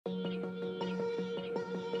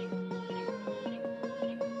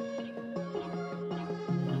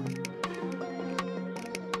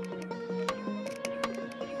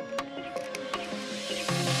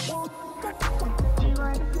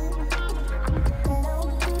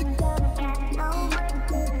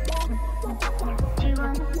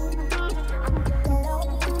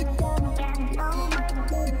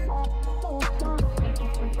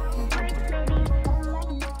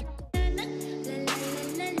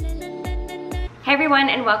Hi everyone,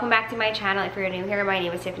 and welcome back to my channel. If you're new here, my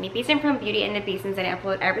name is Tiffani Beaston from Beauty and the Beastons, and I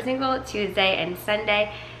upload every single Tuesday and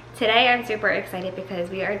Sunday. Today I'm super excited because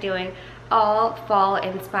we are doing all fall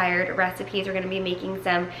inspired recipes. We're going to be making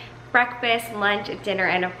some breakfast, lunch, dinner,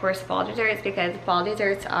 and of course fall desserts, because fall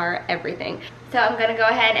desserts are everything. So I'm going to go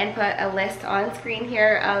ahead and put a list on screen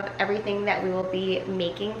here of everything that we will be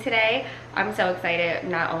making today. I'm so excited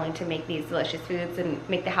not only to make these delicious foods and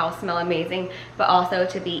make the house smell amazing, but also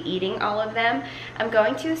to be eating all of them. I'm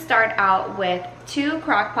going to start out with 2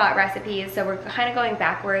 Crockpot recipes. So we're kind of going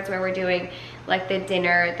backwards, where we're doing like the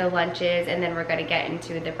dinner, the lunches, and then we're going to get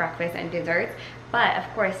into the breakfast and desserts. But of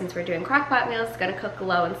course, since we're doing Crockpot meals, it's gonna cook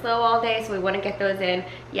low and slow all day, so we wanna get those in.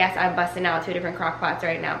 Yes, I'm busting out 2 different Crockpots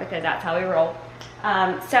right now because that's how we roll.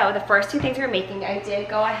 So the first 2 things we're making, I did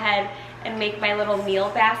go ahead and make my little meal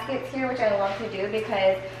baskets here, which I love to do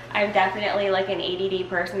because I'm definitely like an ADD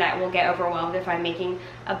person that will get overwhelmed if I'm making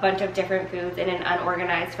a bunch of different foods in an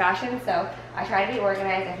unorganized fashion. So I try to be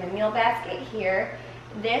organized. I have a meal basket here.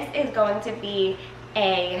 This is going to be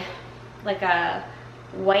like a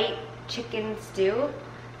white chicken stew,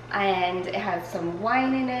 and it has some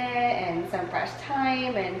wine in it and some fresh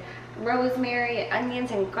thyme and rosemary,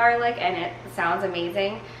 onions and garlic, and it sounds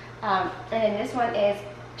amazing. And then this one is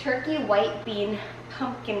turkey white bean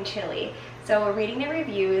pumpkin chili. So we're reading the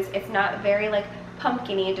reviews. It's not very like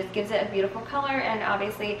pumpkin-y, it just gives it a beautiful color, and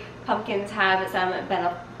obviously pumpkins have some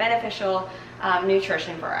beneficial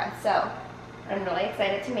nutrition for us. So I'm really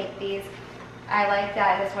excited to make these. I like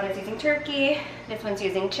that this one is using turkey, this one's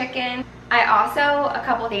using chicken. I also, a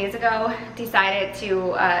couple days ago, decided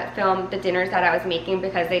to film the dinners that I was making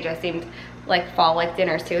because they just seemed like fall-like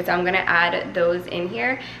dinners too. So I'm gonna add those in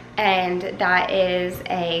here. And that is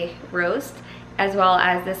a roast, as well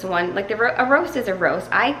as this one. Like a roast is a roast.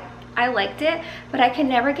 I liked it, but I can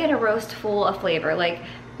never get a roast full of flavor. Like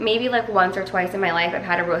maybe like once or twice in my life I've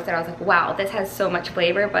had a roast that I was like, wow, this has so much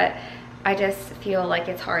flavor, but I just feel like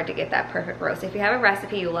it's hard to get that perfect roast. If you have a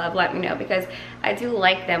recipe you love, let me know, because I do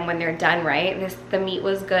like them when they're done right. The meat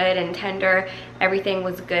was good and tender, everything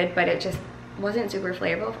was good, but it just wasn't super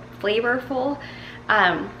flavorful.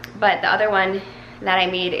 But the other one that I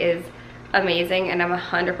made is amazing, and I'm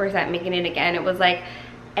 100% making it again. It was like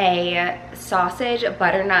a sausage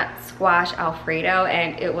butternut squash Alfredo,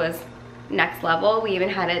 and it was next level. We even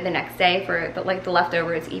had it the next day for the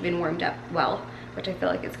leftovers even warmed up well, which I feel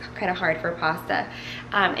like it's kind of hard for pasta.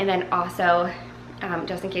 And then also,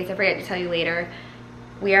 just in case I forget to tell you later,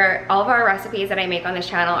 all of our recipes that I make on this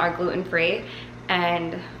channel are gluten-free,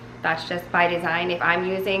 and that's just by design. If I'm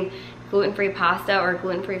using gluten-free pasta or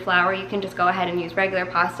gluten-free flour, you can just go ahead and use regular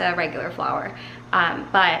pasta, regular flour.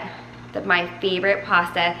 But my favorite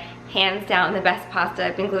pasta, hands down the best pasta,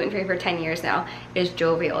 I've been gluten-free for 10 years now, is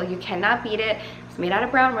Jovial. You cannot beat it. It's made out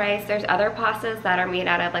of brown rice. There's other pastas that are made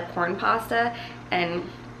out of like corn pasta, and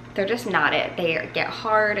they're just not it. They get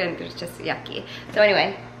hard and they're just yucky. So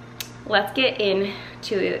anyway, let's get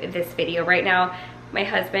into this video. Right now, my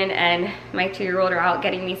husband and my 2-year-old are out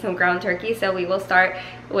getting me some ground turkey, so we will start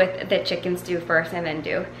with the chicken stew first and then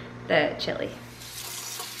do the chili.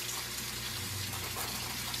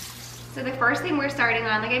 So the first thing we're starting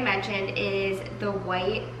on, like I mentioned, is the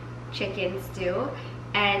white chicken stew.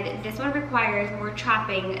 And this one requires more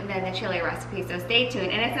chopping than the chili recipe, so stay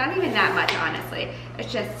tuned. And it's not even that much, honestly.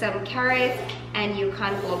 It's just some carrots and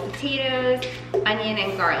Yukon Gold potatoes, onion,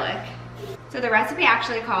 and garlic. So the recipe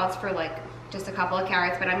actually calls for like just a couple of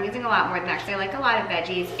carrots, but I'm using a lot more than that because I like a lot of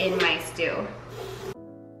veggies in my stew.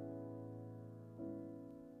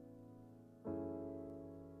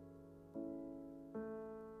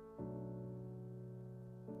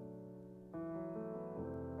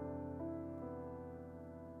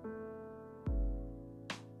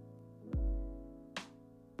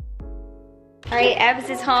 All right, Ebbs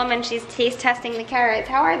is home and she's taste testing the carrots.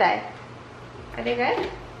 How are they? Are they good?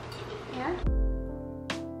 Yeah?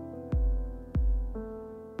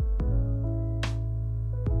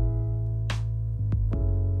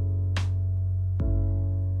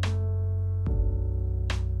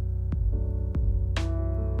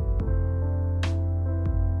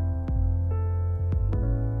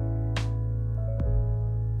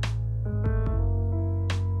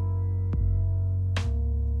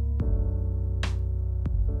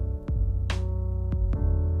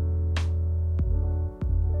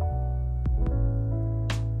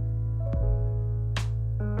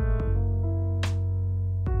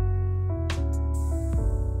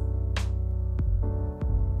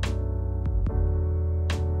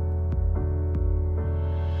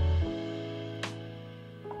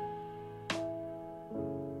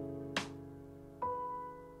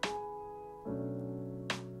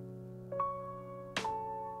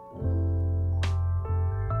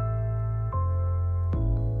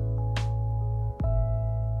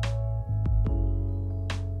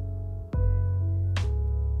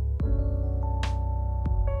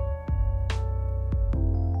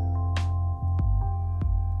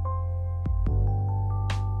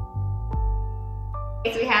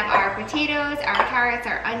 So we have our potatoes, our carrots,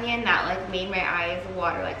 our onion that like made my eyes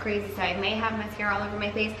water like crazy, so I may have mascara all over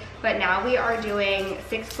my face. But now we are doing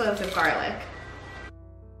 6 cloves of garlic.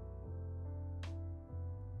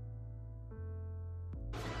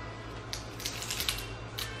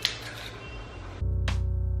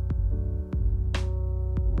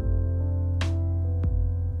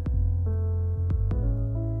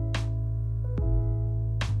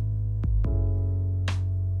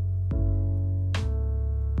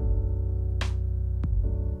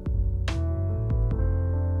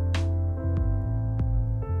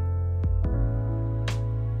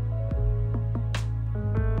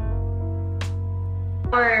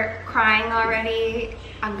 We're crying already.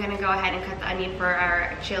 I'm gonna go ahead and cut the onion for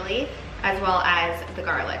our chili as well as the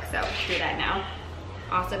garlic, so let's do that now.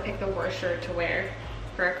 Also pick the worst shirt to wear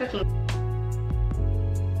for our cooking.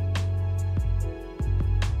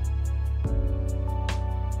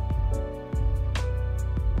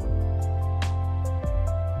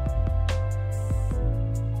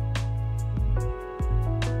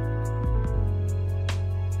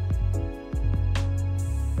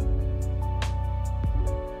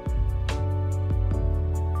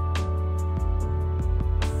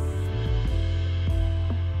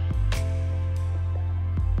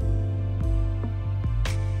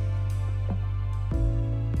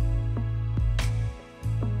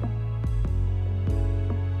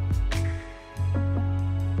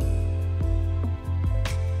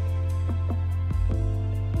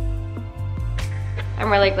 I'm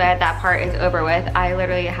really glad that part is over with. I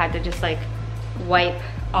literally had to just like wipe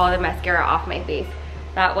all the mascara off my face.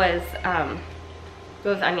 That was,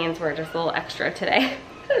 those onions were just a little extra today.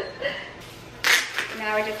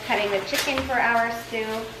 Now we're just cutting the chicken for our stew.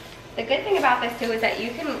 The good thing about this too is that you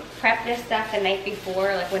can prep this stuff the night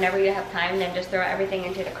before, like whenever you have time, then just throw everything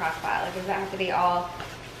into the crock pot. Like it doesn't have to be all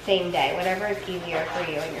same day, whatever is easier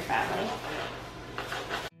for you and your family.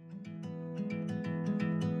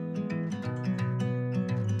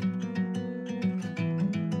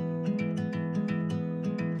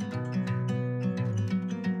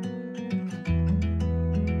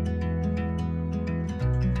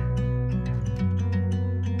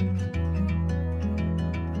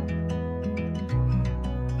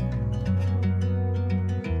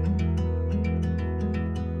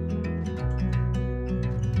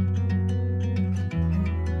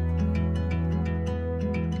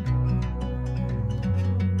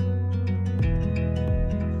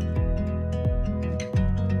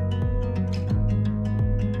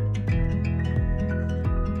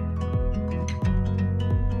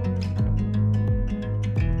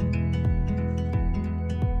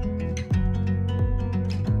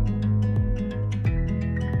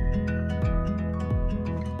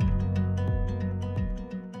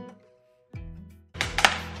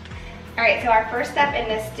 All right, so our first step in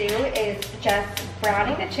this stew is just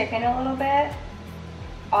browning the chicken a little bit.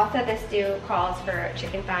 Also, this stew calls for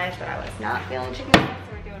chicken thighs, but I was not feeling chicken thighs,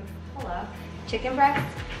 so we're doing chicken breast.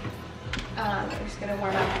 I'm just gonna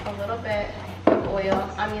warm up a little bit of oil.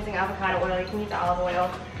 I'm using avocado oil, you can use olive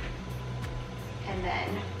oil. And then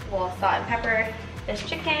we'll salt and pepper this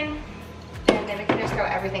chicken, and then we can just throw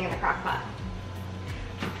everything in the crock pot.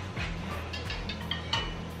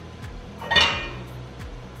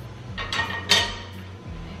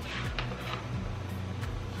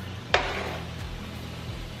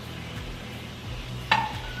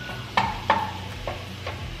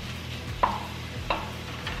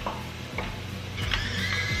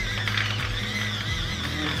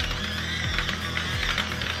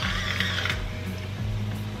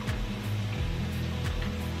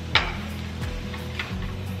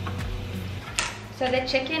 So the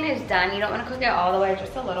chicken is done. You don't want to cook it all the way,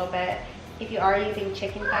 just a little bit. If you are using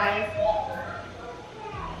chicken thighs,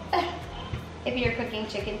 if you're cooking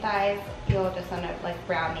chicken thighs, you'll just want to like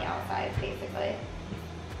brown the outsides basically.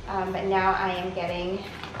 But now I am getting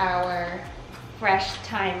our fresh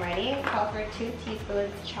thyme ready. Call for 2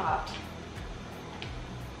 teaspoons chopped.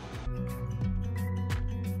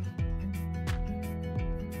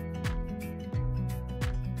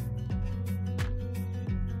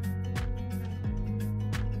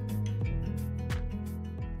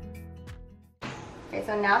 Okay,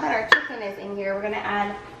 so now that our chicken is in here, we're gonna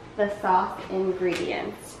add the sauce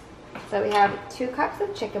ingredients. So we have 2 cups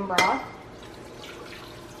of chicken broth,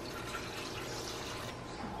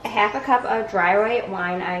 a half a cup of dry white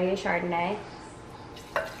wine, I use Chardonnay,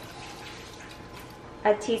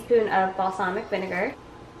 a teaspoon of balsamic vinegar,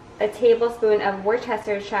 a tablespoon of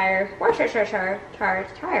Worcestershire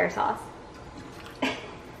sauce,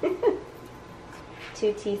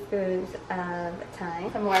 2 teaspoons of thyme,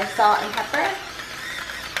 some more salt and pepper,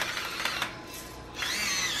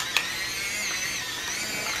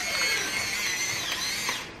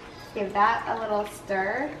 give that a little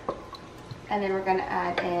stir. And then we're gonna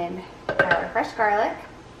add in our fresh garlic,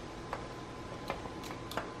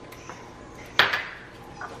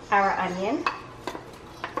 our onion,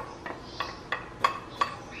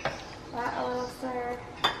 that a little stir,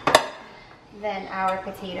 then our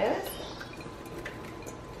potatoes,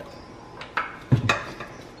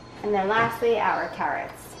 and then lastly our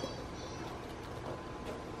carrots.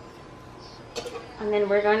 And then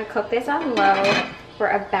we're going to cook this on low for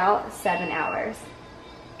about 7 hours.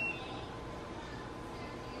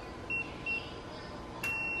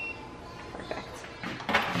 Perfect.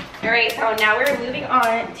 All right, so now we're moving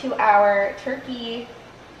on to our turkey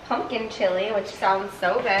pumpkin chili, which sounds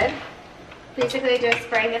so good. Basically just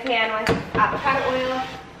spraying the pan with avocado oil.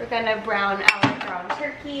 We're gonna brown our ground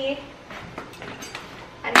turkey.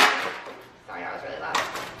 And sorry, that was really loud.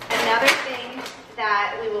 Another thing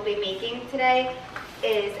that we will be making today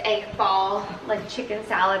is a fall like chicken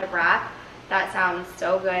salad wrap. That sounds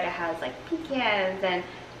so good. It has like pecans and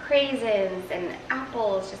craisins and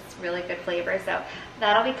apples, just really good flavor. So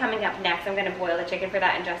that'll be coming up next. I'm gonna boil the chicken for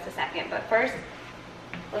that in just a second. But first,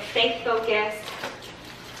 let's stay focused,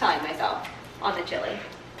 telling myself, on the chili.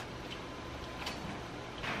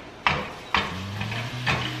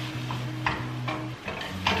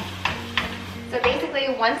 So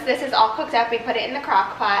basically, once this is all cooked up, we put it in the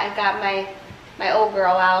crock pot. I've got my old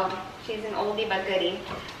girl out. She's an oldie but goodie.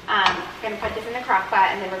 Gonna put this in the crock pot,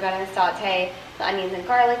 and then we're gonna saute the onions and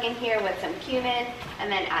garlic in here with some cumin,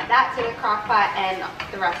 and then add that to the crock pot and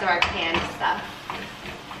the rest of our canned stuff.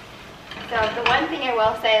 So the one thing I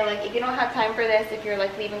will say, like if you don't have time for this, if you're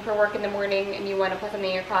like leaving for work in the morning and you want to put something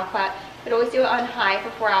in your crock pot, but always do it on high for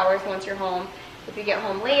 4 hours once you're home. If you get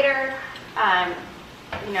home later,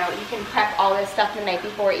 you know, you can prep all this stuff the night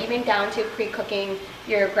before, even down to pre-cooking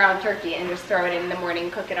your ground turkey, and just throw it in the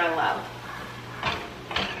morning, cook it on low.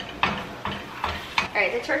 All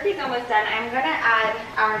right, the turkey's almost done. I'm gonna add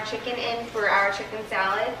our chicken in for our chicken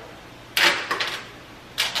salad.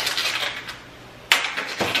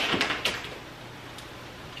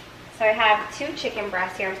 So I have 2 chicken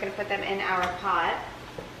breasts here. I'm just gonna put them in our pot.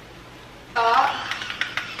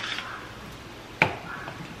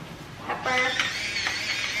 Pepper.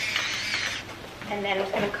 And then I'm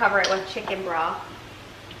just gonna cover it with chicken broth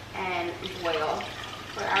and boil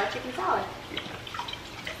for our chicken salad.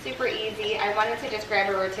 Super easy. I wanted to just grab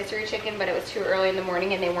a rotisserie chicken, but it was too early in the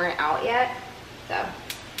morning and they weren't out yet. So,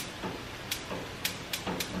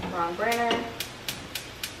 wrong burner.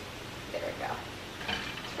 There we go.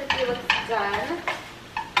 Turkey looks done.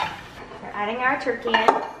 We're adding our turkey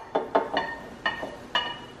in.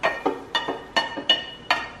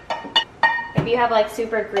 If you have like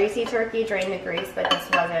super greasy turkey, drain the grease, but this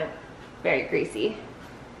wasn't very greasy.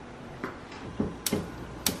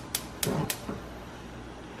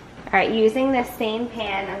 All right, using the same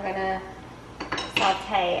pan, I'm gonna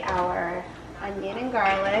saute our onion and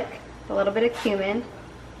garlic, a little bit of cumin.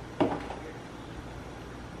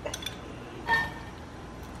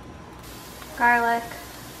 Garlic.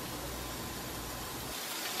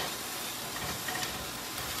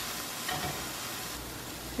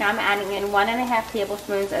 Now I'm adding in 1.5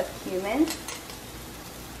 tablespoons of cumin.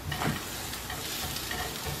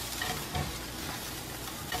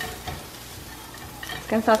 Just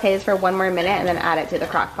gonna saute this for 1 more minute and then add it to the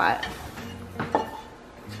crock pot.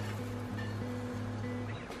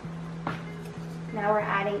 Now we're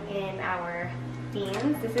adding in our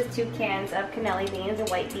beans. This is 2 cans of cannelli beans, or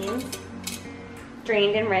white beans,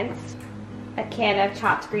 drained and rinsed. A can of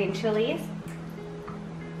chopped green chilies.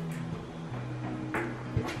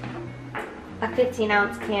 A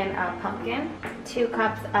 15-ounce can of pumpkin, 2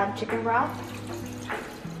 cups of chicken broth.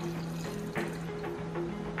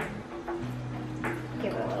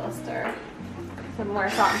 Give it a little stir. Some more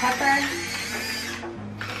salt and pepper.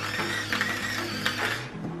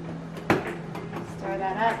 Stir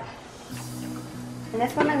that up. And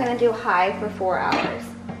this one I'm gonna do high for 4 hours.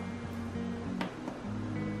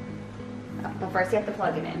 But first you have to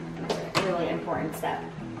plug it in. That's a really important step.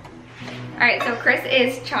 All right, so Chris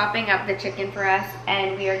is chopping up the chicken for us,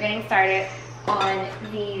 and we are getting started on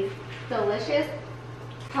these delicious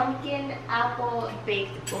pumpkin apple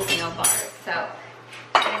baked oatmeal bars. So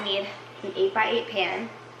we're gonna need an 8x8 pan.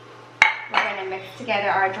 We're gonna mix together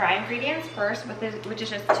our dry ingredients first, which is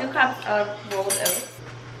just 2 cups of rolled oats,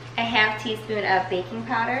 a half teaspoon of baking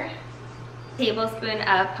powder, a tablespoon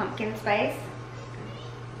of pumpkin spice.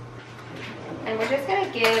 And we're just gonna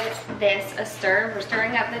give this a stir. We're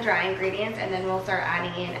stirring up the dry ingredients, and then we'll start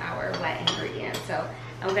adding in our wet ingredients. So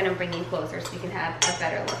I'm gonna bring you closer so you can have a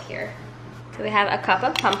better look here. So we have a cup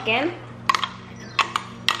of pumpkin,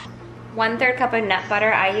 1/3 cup of nut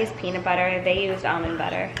butter. I use peanut butter. They used almond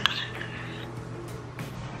butter.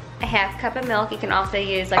 A 1/2 cup of milk. You can also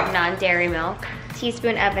use like non-dairy milk.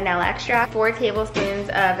 Teaspoon of vanilla extract. 4 tablespoons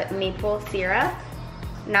of maple syrup.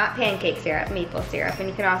 Not pancake syrup, maple syrup. And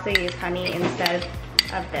you can also use honey instead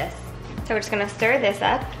of this. So we're just gonna stir this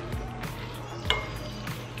up.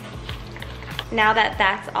 Now that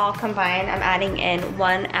that's all combined, I'm adding in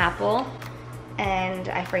 1 apple. And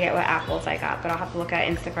I forget what apples I got, but I'll have to look at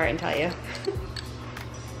Instacart and tell you.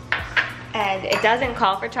 And it doesn't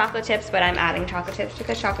call for chocolate chips, but I'm adding chocolate chips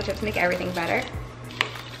because chocolate chips make everything better.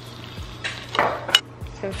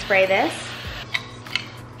 So spray this.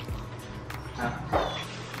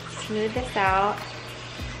 Smooth this out.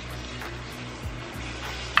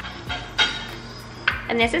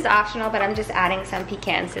 And this is optional, but I'm just adding some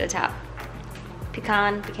pecans to the top.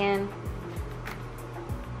 Pecan.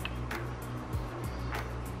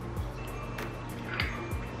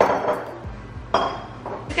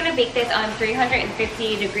 We're gonna bake this on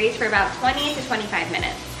 350 degrees for about 20 to 25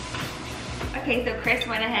 minutes. Okay, so Chris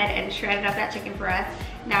went ahead and shredded up that chicken for us.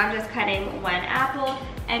 Now I'm just cutting 1 apple,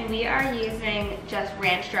 and we are using just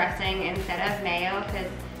ranch dressing instead of mayo because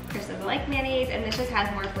Chris doesn't like mayonnaise, and this just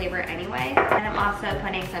has more flavor anyway. And I'm also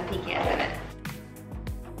putting some pecans in it.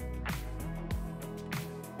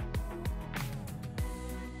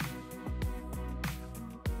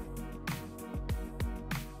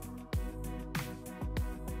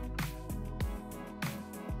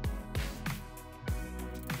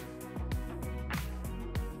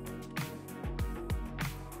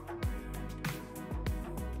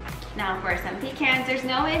 Now for some pecans, there's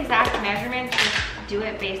no exact measurements, just do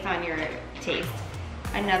it based on your taste.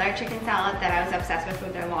 Another chicken salad that I was obsessed with for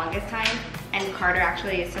the longest time, and Carter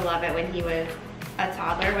actually used to love it when he was a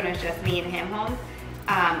toddler, when it was just me and him home,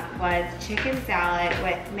 was chicken salad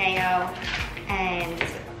with mayo and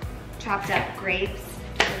chopped up grapes,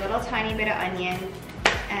 a little tiny bit of onion,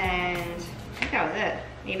 and I think that was it.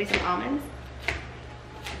 Maybe some almonds.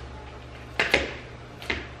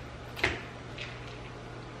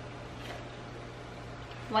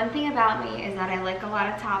 One thing about me is that I like a lot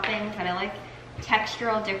of toppings and I like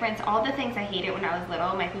textural difference. All the things I hated when I was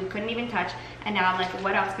little, my food couldn't even touch, and now I'm like,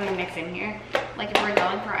 what else can we mix in here? Like if we're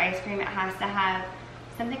going for ice cream, it has to have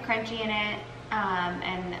something crunchy in it,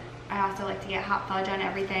 and I also like to get hot fudge on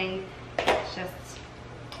everything. It's just,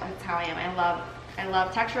 that's how I am. I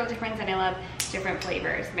love textural difference, and I love different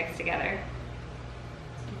flavors mixed together.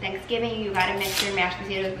 Thanksgiving, you gotta mix your mashed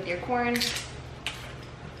potatoes with your corn,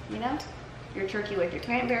 you know? Your turkey with your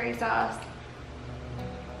cranberry sauce.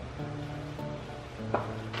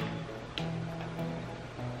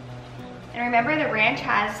 And remember, the ranch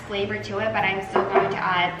has flavor to it, but I'm still going to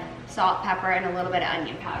add salt, pepper, and a little bit of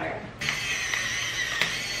onion powder.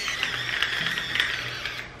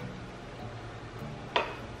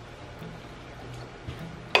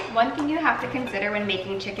 One thing you have to consider when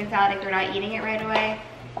making chicken salad, if you're not eating it right away,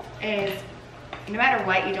 is no matter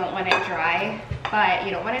what, you don't want it dry, but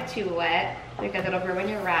you don't want it too wet because it'll ruin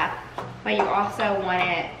your wrap. But you also want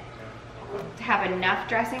it to have enough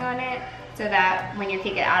dressing on it so that when you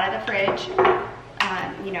take it out of the fridge,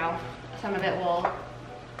 you know, some of it will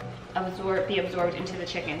be absorbed into the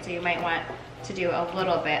chicken. So you might want to do a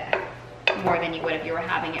little bit more than you would if you were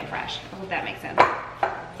having it fresh. I hope that makes sense.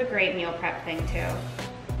 It's a great meal prep thing too.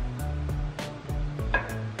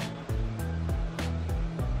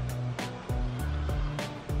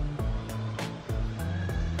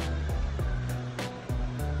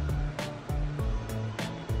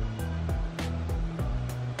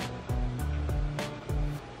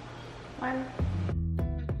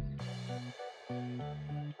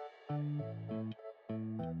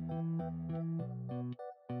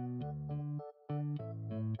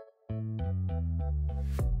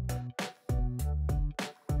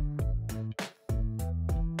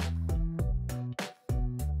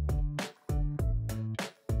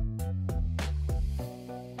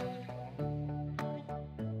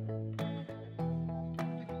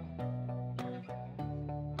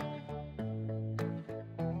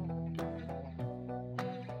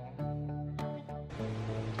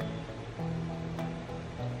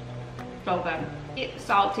 So good. It's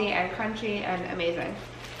salty and crunchy and amazing.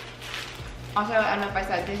 Also, I don't know if I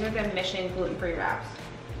said, these are the Mission gluten-free wraps.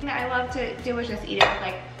 What I love to do is just eat it with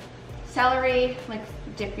like celery, like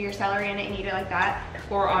dip your celery in it and eat it like that,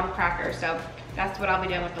 or on crackers. So that's what I'll be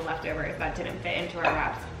doing with the leftovers that didn't fit into our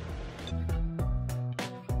wraps.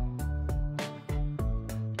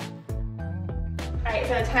 Alright,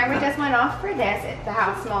 so the timer just went off for this. The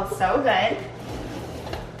house smells so good.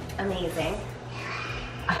 Amazing.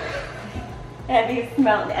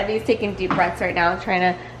 Evie's taking deep breaths right now, trying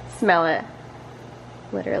to Smell it.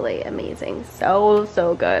 Literally amazing. So,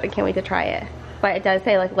 so good. I can't wait to try it. But it does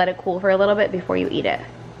say like let it cool for a little bit before you eat it.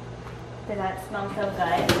 Does that smell so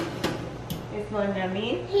good? It smells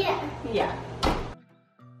yummy? Yeah. Yeah.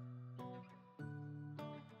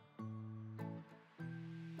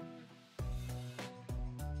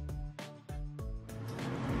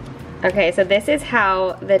 Okay, so this is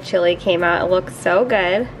how the chili came out. It looks so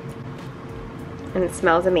good. And it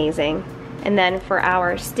smells amazing. And then for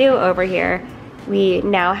our stew over here, we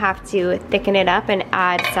now have to thicken it up and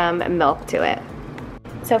add some milk to it.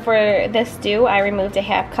 So for this stew, I removed a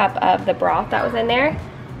half cup of the broth that was in there.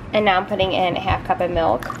 And now I'm putting in a half cup of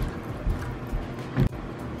milk.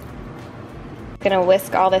 Gonna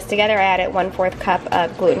whisk all this together. I added 1/4 cup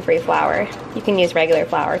of gluten-free flour. You can use regular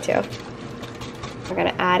flour too. We're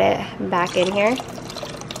gonna add it back in here.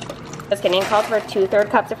 Just kidding, it calls for 2/3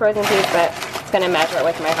 cups of frozen peas, but it's gonna measure it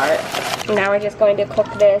with my heart. Now we're just going to cook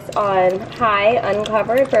this on high,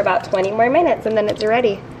 uncovered, for about 20 more minutes, and then it's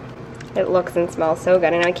ready. It looks and smells so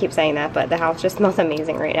good. I know I keep saying that, but the house just smells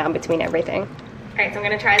amazing right now between everything. All right, so I'm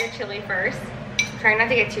gonna try the chili first. I'm trying not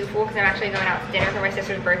to get too full because I'm actually going out to dinner for my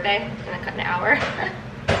sister's birthday in a cut an hour.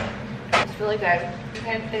 It's really good. I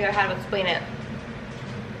can't figure out how to explain it.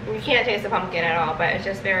 You can't taste the pumpkin at all, but it's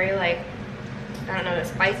just very like, I don't know, the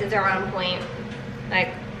spices are on point. Like,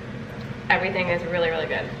 everything is really, really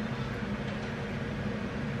good.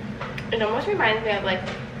 It almost reminds me of like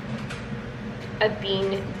a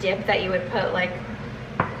bean dip that you would put like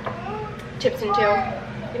chips into.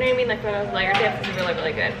 You know what I mean? Like one of those layer dips. It's really,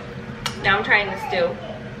 really good. Now I'm trying the stew.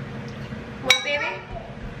 What, baby?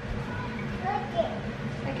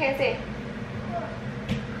 I can't see.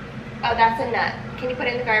 Oh, that's a nut. Can you put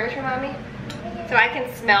it in the garbage for mommy? So I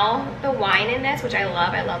can smell the wine in this, which I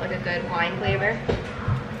love. I love like a good wine flavor.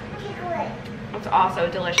 It's also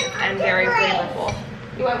delicious and very flavorful.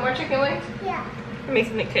 You want more chicken wings? Yeah. We're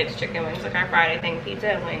making the kids chicken wings, like our Friday thing,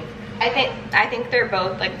 pizza and wings. I think they're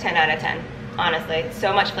both like 10 out of 10, honestly.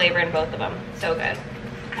 So much flavor in both of them. So good.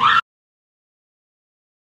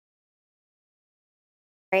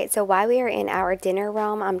 Alright, so while we are in our dinner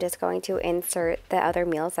realm, I'm just going to insert the other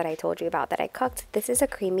meals that I told you about that I cooked. This is a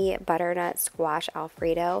creamy butternut squash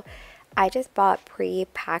Alfredo. I just bought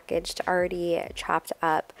pre-packaged, already chopped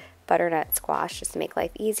up butternut squash just to make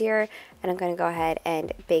life easier, and I'm going to go ahead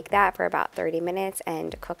and bake that for about 30 minutes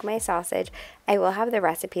and cook my sausage. I will have the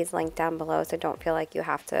recipes linked down below, so don't feel like you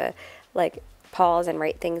have to like pause and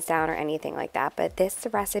write things down or anything like that, but this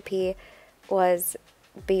recipe was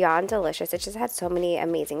beyond delicious. It just had so many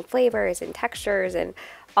amazing flavors and textures and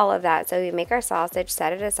all of that. So we make our sausage,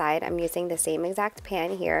 set it aside. I'm using the same exact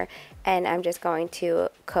pan here, and I'm just going to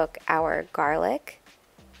cook our garlic.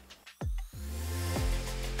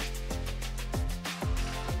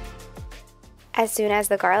 As soon as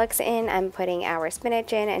the garlic's in, I'm putting our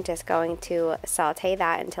spinach in and just going to saute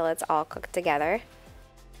that until it's all cooked together.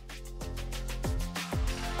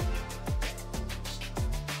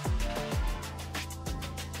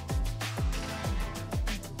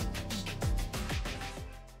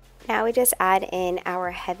 Now we just add in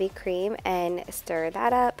our heavy cream and stir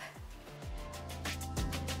that up.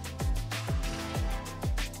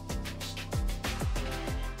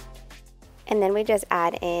 And then we just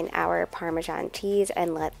add in our Parmesan cheese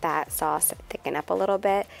and let that sauce thicken up a little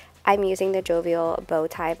bit. I'm using the Jovial bow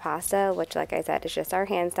tie pasta, which like I said is just our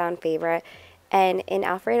hands down favorite. And in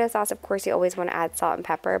Alfredo sauce, of course, you always want to add salt and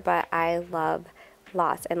pepper, but I love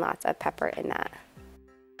lots and lots of pepper in that.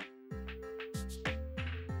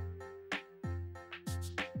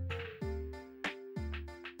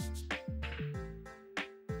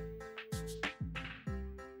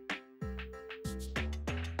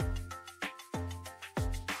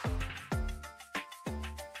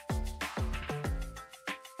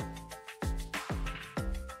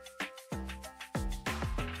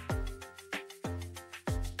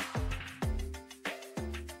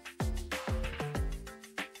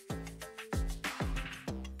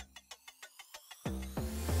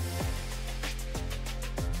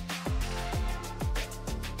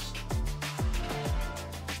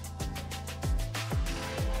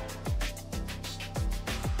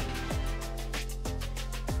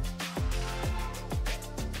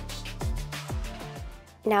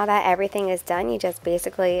 Now that everything is done, you just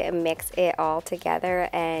basically mix it all together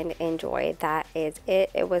and enjoy. That is it.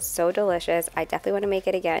 It was so delicious. I definitely want to make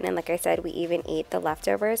it again. And like I said, we even ate the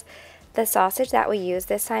leftovers. The sausage that we used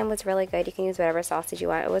this time was really good. You can use whatever sausage you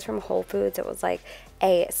want. It was from Whole Foods. It was like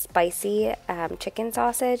a spicy chicken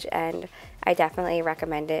sausage, and I definitely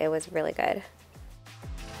recommend it. It was really good.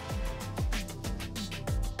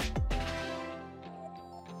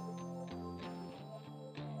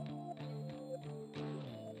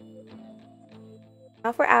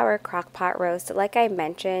 Now for our Crockpot roast, like I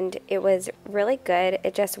mentioned, it was really good.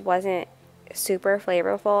 It just wasn't super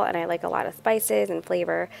flavorful, and I like a lot of spices and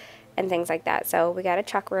flavor and things like that. So we got a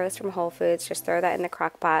chuck roast from Whole Foods. Just throw that in the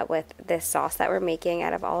Crockpot with this sauce that we're making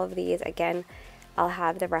out of all of these. Again, I'll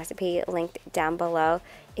have the recipe linked down below.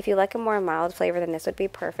 If you like a more mild flavor, then this would be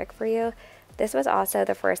perfect for you. This was also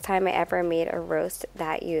the first time I ever made a roast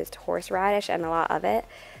that used horseradish and a lot of it.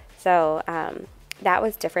 So that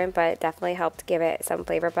was different, but definitely helped give it some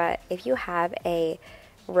flavor. But if you have a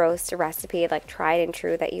roast recipe, like tried and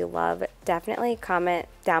true, that you love, definitely comment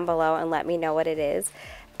down below and let me know what it is.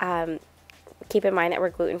 Keep in mind that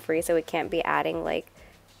we're gluten-free, so we can't be adding like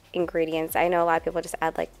ingredients. I know a lot of people just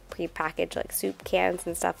add like pre-packaged like soup cans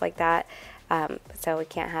and stuff like that, so we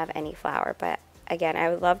can't have any flour. But again, I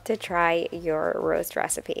would love to try your roast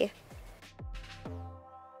recipe.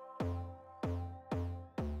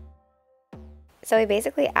 So we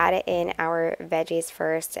basically added in our veggies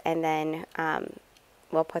first, and then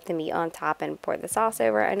we'll put the meat on top and pour the sauce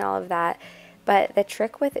over and all of that. But the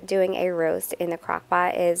trick with doing a roast in the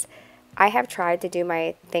Crockpot is, I have tried to do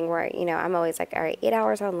my thing where, you know, I'm always like, all right, 8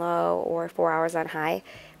 hours on low or 4 hours on high.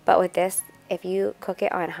 But with this, if you cook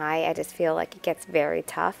it on high, I just feel like it gets very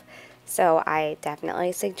tough. So I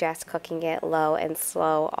definitely suggest cooking it low and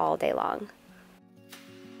slow all day long.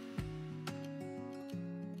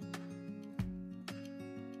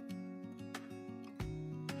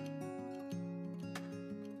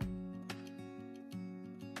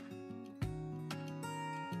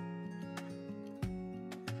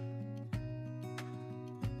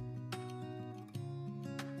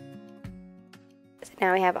 So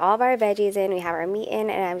now we have all of our veggies in, we have our meat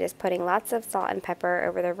in, and I'm just putting lots of salt and pepper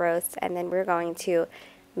over the roast, and then we're going to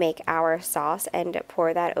make our sauce and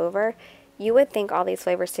pour that over. You would think all these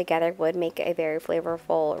flavors together would make a very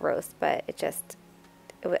flavorful roast, but it just,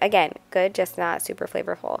 again, good, just not super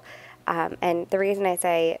flavorful. And the reason I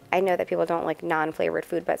say, I know that people don't like non-flavored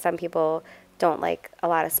food, but some people don't like a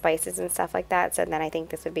lot of spices and stuff like that, so then I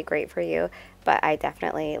think this would be great for you. But I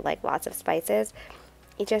definitely like lots of spices.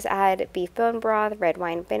 You just add beef bone broth, red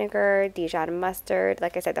wine vinegar, Dijon mustard,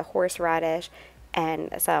 like I said, the horseradish,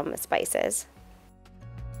 and some spices.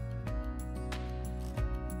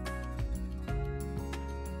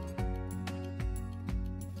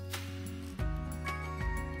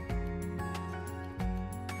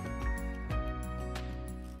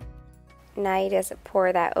 Now you just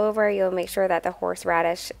pour that over. You'll make sure that the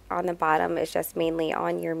horseradish on the bottom is just mainly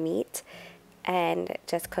on your meat, and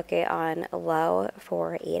just cook it on low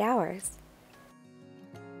for 8 hours.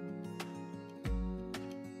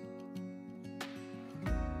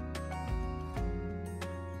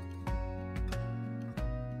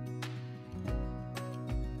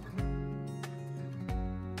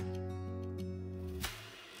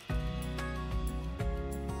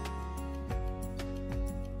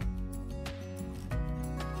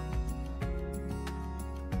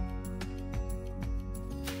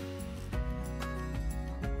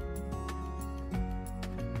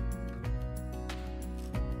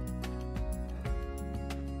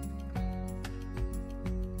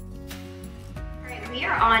 We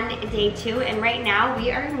are on day 2, and right now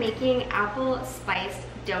we are making apple spiced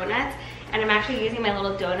donuts, and I'm actually using my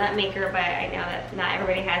little donut maker, but I know that not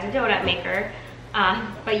everybody has a donut maker,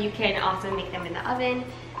 but you can also make them in the oven.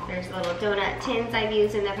 There's little donut tins I've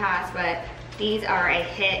used in the past, but these are a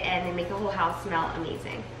hit and they make the whole house smell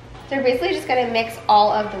amazing. So we're basically just gonna mix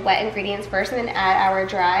all of the wet ingredients first and then add our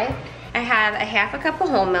dry. I have a half a cup of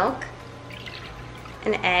whole milk,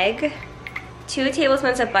 an egg, 2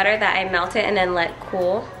 tablespoons of butter that I melted and then let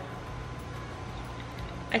cool,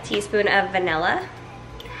 a teaspoon of vanilla,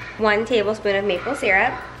 1 tablespoon of maple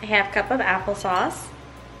syrup, a half cup of applesauce.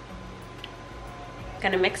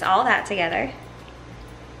 Gonna mix all that together.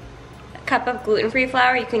 A cup of gluten-free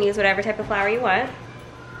flour, you can use whatever type of flour you want.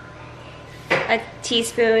 A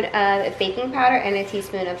teaspoon of baking powder and a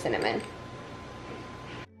teaspoon of cinnamon.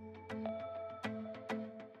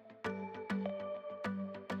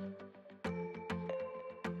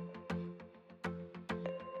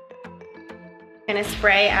 Gonna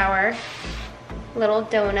spray our little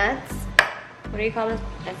donuts. What do you call this?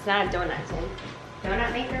 It's not a donut tin.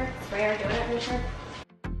 Donut maker? Spray our donut maker.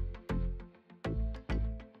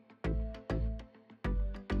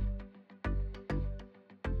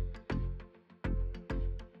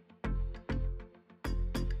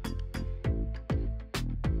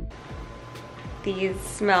 These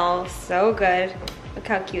smell so good. Look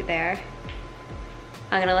how cute they are.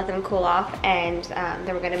 I'm gonna let them cool off, and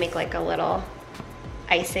then we're gonna make like a little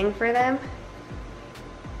icing for them.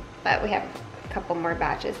 But we have a couple more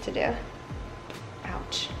batches to do.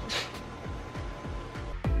 Ouch.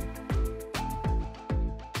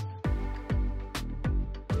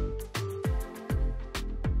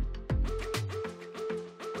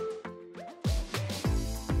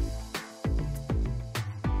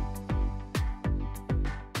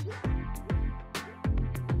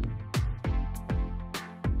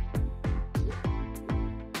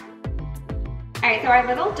 Alright, so our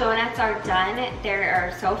little donuts are done. They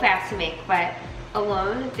are so fast to make, but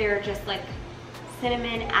alone they're just like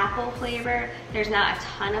cinnamon apple flavor. There's not a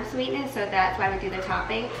ton of sweetness, so that's why we do the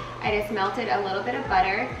topping. I just melted a little bit of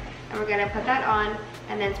butter, and we're gonna put that on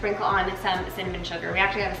and then sprinkle on some cinnamon sugar. We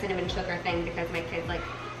actually have a cinnamon sugar thing because my kids like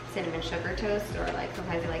cinnamon sugar toast, or like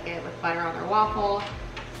sometimes they like it with butter on their waffle.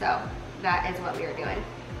 So that is what we are doing.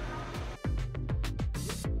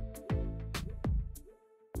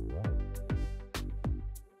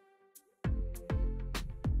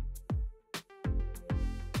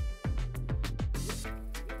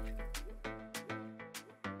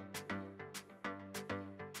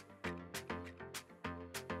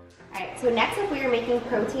 Alright, so next up we are making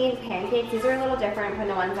protein pancakes. These are a little different from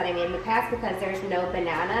the ones that I made in the past because there's no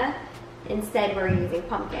banana. Instead we're using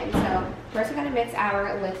pumpkin. So first we're going to mix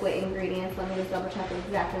our liquid ingredients. Let me just double check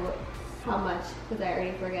exactly how much because I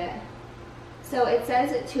already forget. So it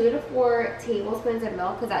says 2 to 4 tablespoons of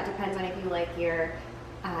milk because that depends on if you like your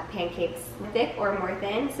pancakes thick or more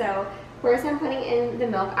thin. So first I'm putting in the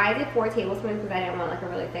milk. I did 4 tablespoons because I didn't want like a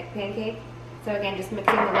really thick pancake. So again, just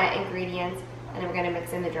mixing the wet ingredients. And then we're going to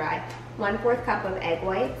mix in the dry. 1/4 cup of egg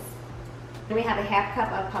whites. Then we have a 1/2 cup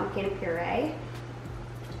of pumpkin puree.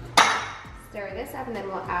 Stir this up and then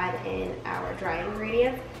we'll add in our dry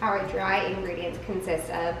ingredients. Our dry ingredients consist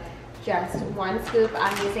of just 1 scoop.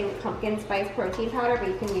 I'm using pumpkin spice protein powder, but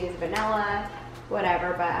you can use vanilla,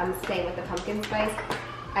 whatever, but I'm staying with the pumpkin spice.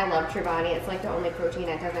 I love Tiffani. It's like the only protein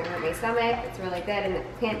that doesn't hurt my stomach. It's really good and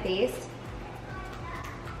it's plant-based.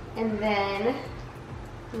 And then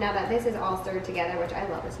now that this is all stirred together, which I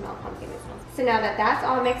love the smell of pumpkin, it smells. So now that that's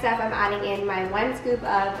all mixed up, I'm adding in my 1 scoop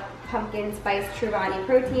of pumpkin spice Tiffani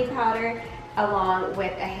protein powder along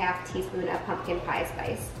with a 1/2 teaspoon of pumpkin pie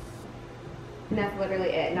spice. And that's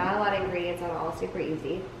literally it. Not a lot of ingredients at all, super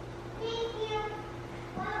easy.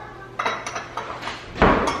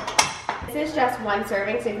 This is just 1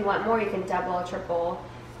 serving, so if you want more, you can double, triple,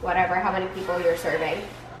 whatever, how many people you're serving.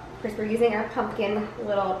 First, we're using our pumpkin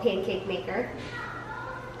little pancake maker.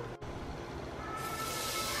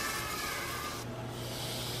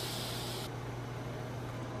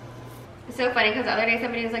 It's so funny because the other day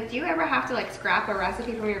somebody was like, do you ever have to like scrap a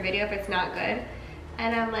recipe from your video if it's not good?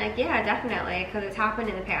 And I'm like, yeah, definitely, because it's happened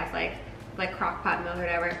in the past, like Crockpot meals or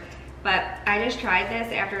whatever. But I just tried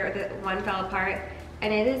this after the one fell apart,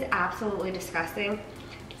 and it is absolutely disgusting.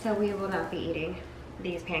 So we will not be eating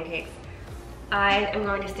these pancakes. I am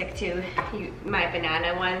going to stick to my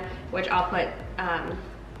banana one, which I'll put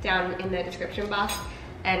down in the description box,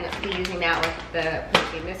 and be using that with the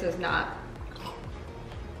protein. This is not.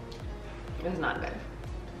 It was not good.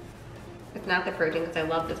 It's not the protein because I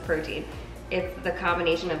love this protein. It's the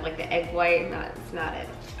combination of like the egg white. It's not it.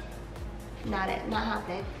 Not it. Not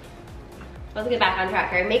happening. Let's get back on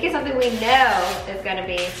track here. Making something we know is gonna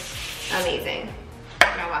be amazing.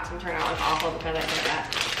 I'm gonna watch them turn out like awful because I did that.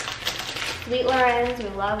 Sweet Lorenz, we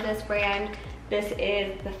love this brand. This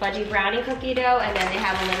is the fudgy brownie cookie dough, and then they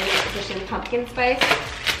have a limited edition pumpkin spice.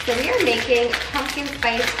 So we are making pumpkin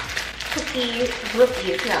spice cookie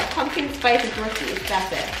rookies. No, pumpkin spice rookies,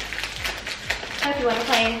 that's it. So if you want to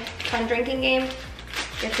play a fun drinking game,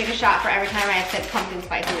 just take a shot for every time I have said pumpkin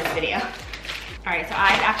spice in this video. Alright, so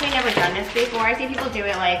I've actually never done this before. I see people do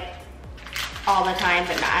it like all the time,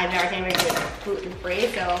 but I've never seen anybody do it gluten-free,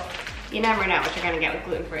 so you never know what you're gonna get with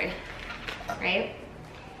gluten-free, right?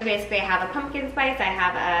 So basically I have a pumpkin spice, I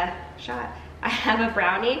have I have a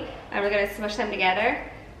brownie, and we're gonna smush them together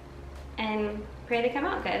and pray they come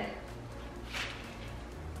out good.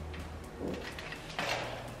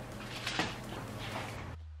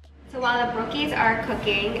 So while the brookies are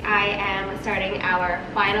cooking, I am starting our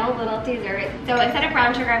final little dessert. So instead of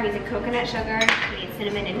brown sugar, I'm using coconut sugar. We need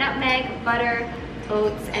cinnamon and nutmeg, butter,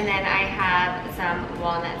 oats, and then I have some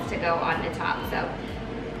walnuts to go on the top. So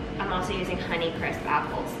I'm also using Honey Crisp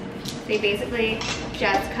apples. So you basically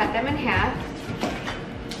just cut them in half,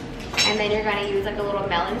 and then you're gonna use like a little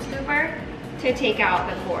melon scooper to take out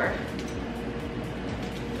the core.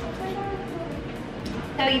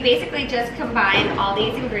 So you basically just combine all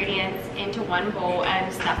these ingredients into one bowl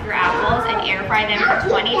and stuff your apples and air fry them for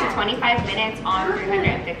 20 to 25 minutes on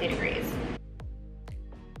 350 degrees.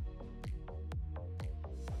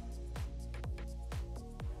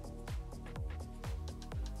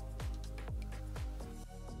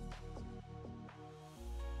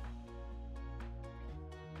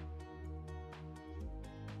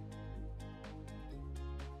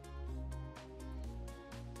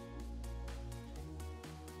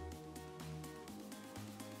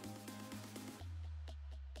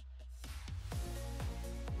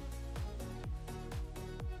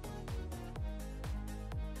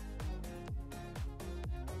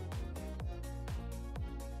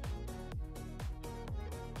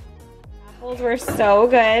 Those were so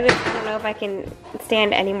good. I don't know if I can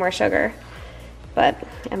stand any more sugar, but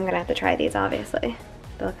I'm gonna have to try these obviously.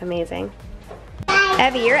 They look amazing.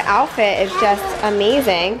 Evie, your outfit is just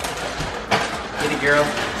amazing. Get it, girl.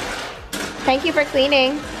 Thank you for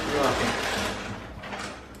cleaning. You're welcome.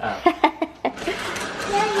 Oh.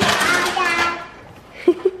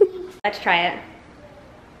 Let's try it.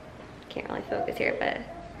 Can't really focus here, but it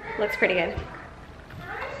looks pretty good.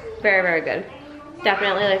 Very, very good.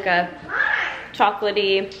 Definitely like a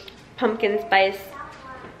chocolatey pumpkin spice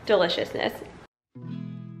deliciousness.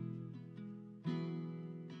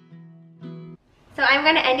 So I'm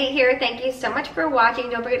gonna end it here. Thank you so much for watching.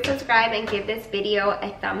 Don't forget to subscribe and give this video a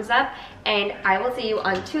thumbs up. And I will see you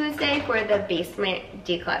on Tuesday for the basement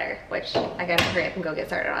declutter, which I gotta hurry up and go get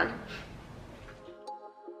started on.